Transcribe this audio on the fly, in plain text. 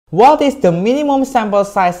What is the minimum sample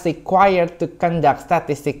size required to conduct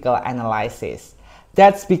statistical analysis?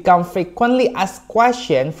 That's become frequently asked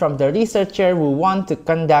question from the researcher who want to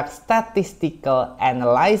conduct statistical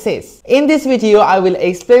analysis. In this video, I will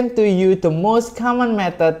explain to you the most common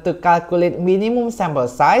method to calculate minimum sample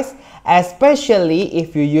size, especially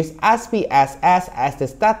if you use SPSS as the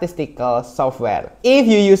statistical software. If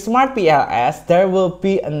you use SmartPLS, there will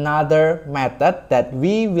be another method that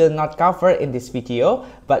we will not cover in this video,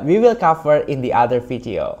 but we will cover in the other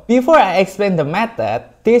video. Before I explain the method,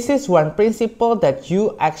 this is one principle that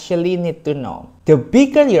you actually need to know. The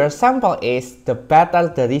bigger your sample is, the better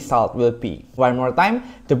the result will be. One more time,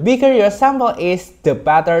 the bigger your sample is, the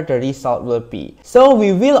better the result will be. So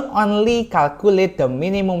we will only calculate the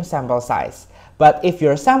minimum sample size. But if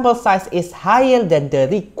your sample size is higher than the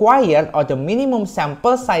required or the minimum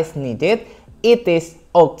sample size needed, it is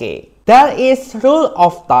okay. There is rule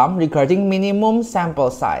of thumb regarding minimum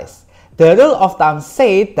sample size. The rule of thumb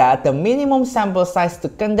says that the minimum sample size to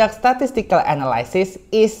conduct statistical analysis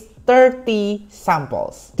is 30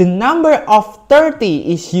 samples. The number of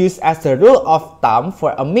 30 is used as the rule of thumb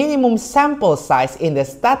for a minimum sample size in the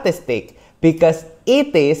statistic because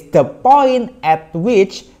it is the point at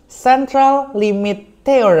which central limit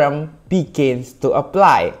theorem begins to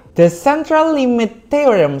apply. The central limit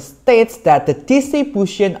theorem states that the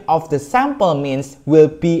distribution of the sample means will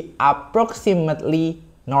be approximately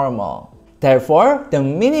normal. Therefore, the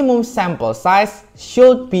minimum sample size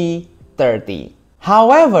should be 30.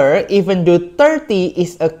 However, even though 30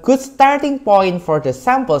 is a good starting point for the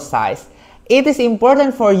sample size, it is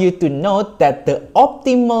important for you to note that the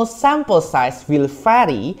optimal sample size will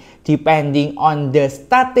vary depending on the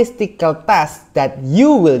statistical test that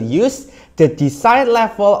you will use, the desired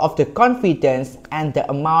level of the confidence, and the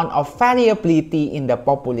amount of variability in the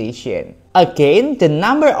population. Again, the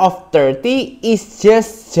number of 30 is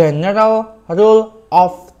just general rule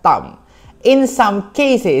of thumb. In some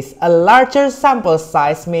cases, a larger sample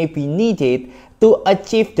size may be needed to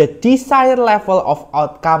achieve the desired level of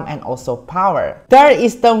outcome and also power. There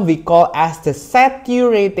is term we call as the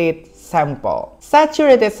saturated sample.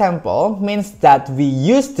 Saturated sample means that we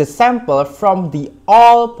use the sample from the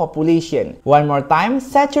all population. One more time,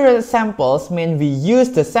 saturated samples mean we use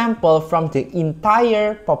the sample from the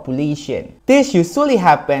entire population. This usually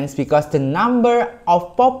happens because the number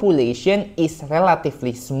of population is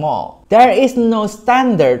relatively small. There is no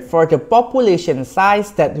standard for the population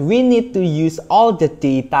size that we need to use all the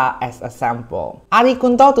data as a sample. Ari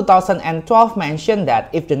Kunto 2012 mentioned that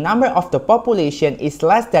if the number of the population is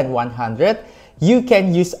less than 100, you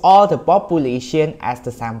can use all the population as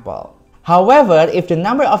the sample. However, if the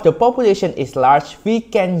number of the population is large, we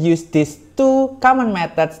can use these two common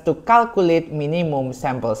methods to calculate minimum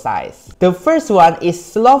sample size. The first one is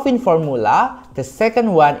Slovin Formula, the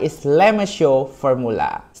second one is Lemeshow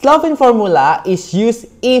Formula. Slovin Formula is used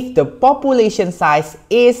if the population size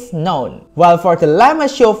is known, while for the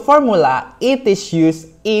Lemeshow Formula, it is used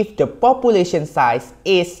if the population size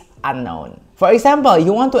is unknown. For example,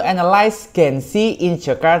 you want to analyze Gen Z in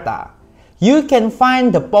Jakarta. You can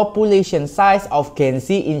find the population size of Gen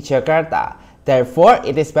Z in Jakarta. Therefore,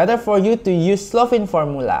 it is better for you to use Slovin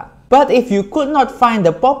Formula. But if you could not find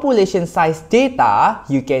the population size data,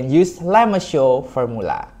 you can use Lemeshow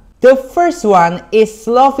Formula. The first one is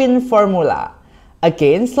Slovin Formula.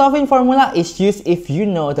 Again, Slovin Formula is used if you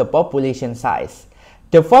know the population size.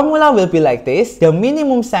 The formula will be like this. The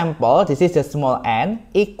minimum sample, this is the small n,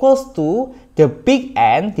 equals to the big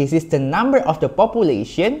N, this is the number of the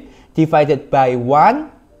population, divided by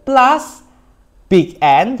 1 plus big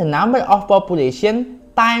N, the number of population,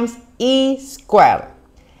 times E squared.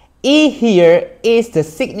 E here is the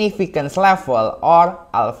significance level or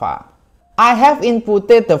alpha. I have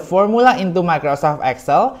inputted the formula into Microsoft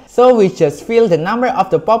Excel, so we just fill the number of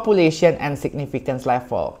the population and significance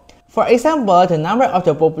level. For example, the number of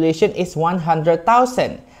the population is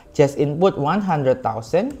 100,000. Just input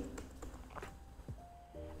 100,000.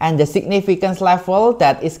 And the significance level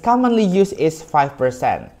that is commonly used is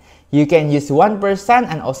 5%. You can use 1%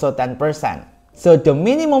 and also 10%. So the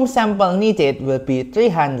minimum sample needed will be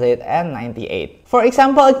 398. For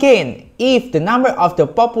example again, if the number of the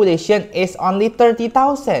population is only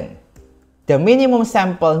 30,000, the minimum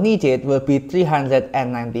sample needed will be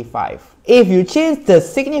 395. If you change the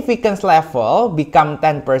significance level, become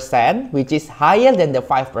 10%, which is higher than the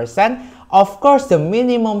 5%, of course the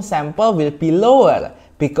minimum sample will be lower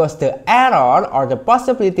because the error or the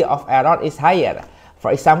possibility of error is higher.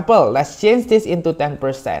 For example, let's change this into 10%.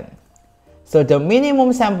 So the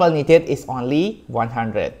minimum sample needed is only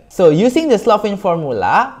 100. So using the Slovin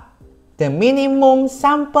formula, the minimum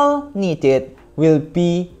sample needed will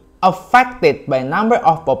be affected by number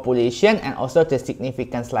of population and also the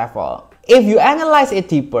significance level. If you analyze it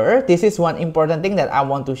deeper, this is one important thing that I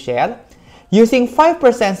want to share. Using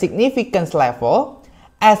 5% significance level,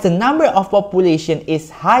 as the number of population is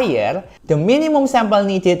higher, the minimum sample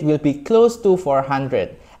needed will be close to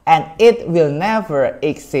 400 and it will never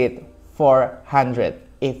exceed 400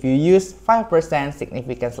 if you use 5%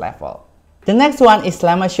 significance level. The next one is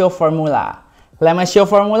Lemeshow Formula. Lemeshow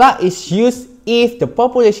Formula is used if the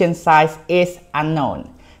population size is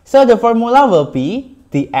unknown. So the formula will be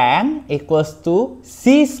the n equals to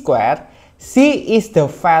c squared. C is the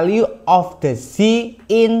value of the z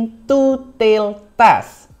in two-tailed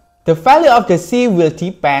test. The value of the z will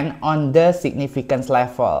depend on the significance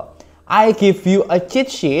level. I give you a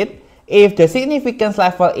cheat sheet. If the significance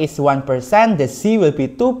level is 1%, the z will be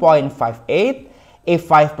 2.58. If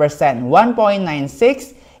 5%,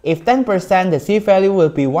 1.96. If 10%, the z value will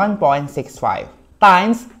be 1.65.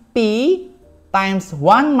 Times p times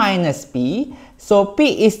 1 minus p. So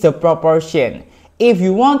p is the proportion. If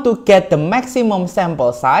you want to get the maximum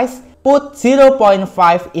sample size, put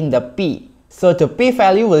 0.5 in the p. So the p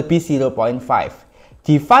value will be 0.5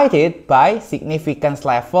 divided by significance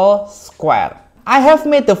level square. I have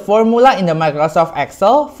made the formula in the Microsoft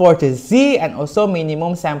Excel for the z and also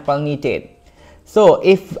minimum sample needed. So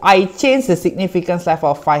if I change the significance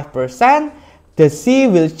level 5%, the z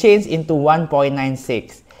will change into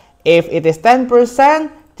 1.96. If it is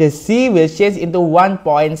 10%, the z will change into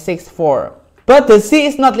 1.64. But the z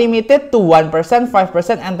is not limited to 1%,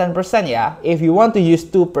 5%, and 10%, yeah. If you want to use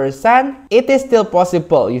 2%, it is still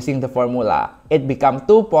possible using the formula. It becomes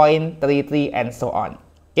 2.33 and so on.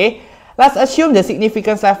 Okay, let's assume the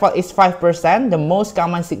significance level is 5%, the most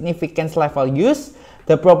common significance level used,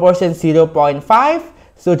 the proportion 0.5,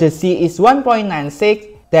 so the z is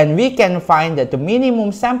 1.96, then we can find that the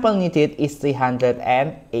minimum sample needed is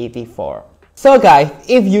 384. So guys,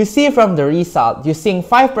 if you see from the result, using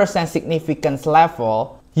 5% significance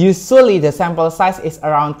level, usually the sample size is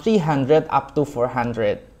around 300 up to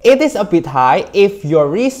 400. It is a bit high if your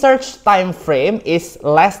research time frame is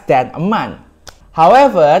less than a month.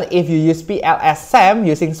 However, if you use PLS-SAM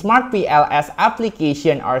using Smart PLS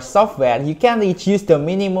application or software, you can reduce the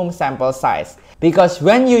minimum sample size. Because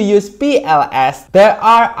when you use PLS, there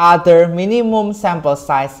are other minimum sample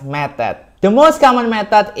size methods. The most common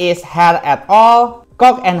method is Hare et al.,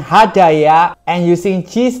 Koch and Hadaya, and using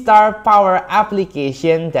G-star power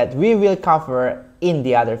application that we will cover in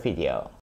the other video.